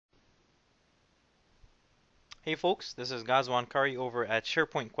Hey folks, this is Gazwan Kari over at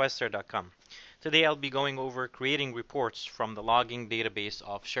SharePointQuester.com. Today I'll be going over creating reports from the logging database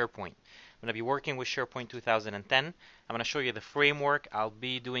of SharePoint. I'm going to be working with SharePoint 2010. I'm going to show you the framework. I'll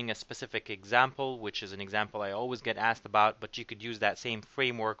be doing a specific example, which is an example I always get asked about, but you could use that same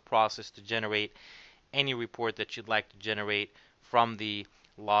framework process to generate any report that you'd like to generate from the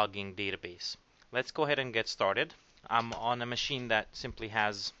logging database. Let's go ahead and get started. I'm on a machine that simply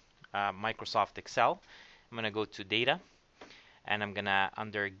has Microsoft Excel. I'm going to go to Data, and I'm going to,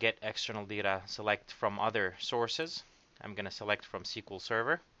 under Get External Data, select from other sources. I'm going to select from SQL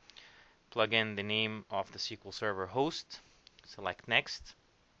Server, plug in the name of the SQL Server host, select Next.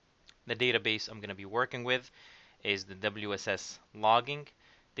 The database I'm going to be working with is the WSS logging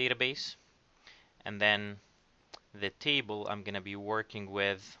database, and then the table I'm going to be working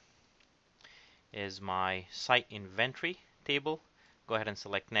with is my site inventory table. Go ahead and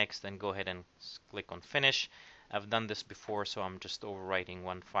select Next and go ahead and click on Finish. I've done this before, so I'm just overwriting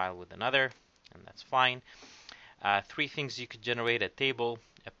one file with another, and that's fine. Three things you could generate: a table,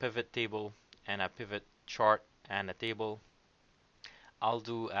 a pivot table, and a pivot chart and a table. I'll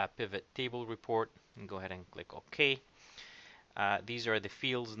do a pivot table report and go ahead and click OK. These are the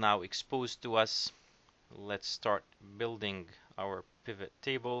fields now exposed to us. Let's start building our pivot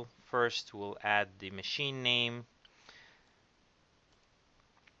table. First, we'll add the machine name,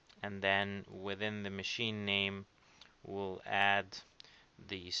 and then within the machine name we'll add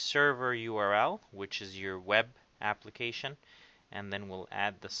the server URL, which is your web application, and then we'll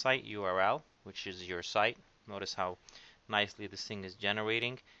add the site URL, which is your site. Notice how nicely this thing is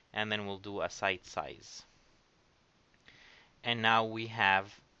generating, and then we'll do a site size. And now we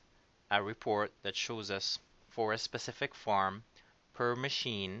have a report that shows us for a specific farm per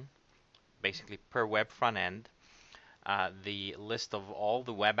machine, basically per web front end, the list of all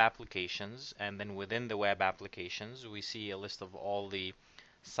the web applications, and then within the web applications we see a list of all the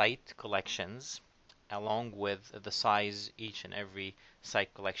site collections along with the size each and every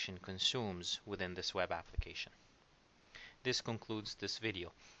site collection consumes within this web application. This concludes this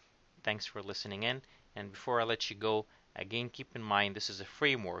video. Thanks for listening in, and before I let you go, again, keep in mind this is a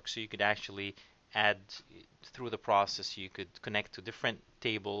framework, so you could actually add through the process. You could connect to different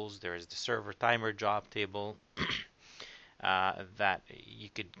tables. There is the server timer job table that you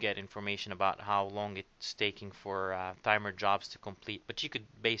could get information about how long it's taking for timer jobs to complete. But you could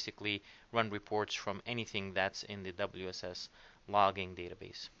basically run reports from anything that's in the WSS logging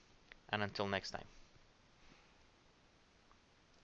database. And until next time.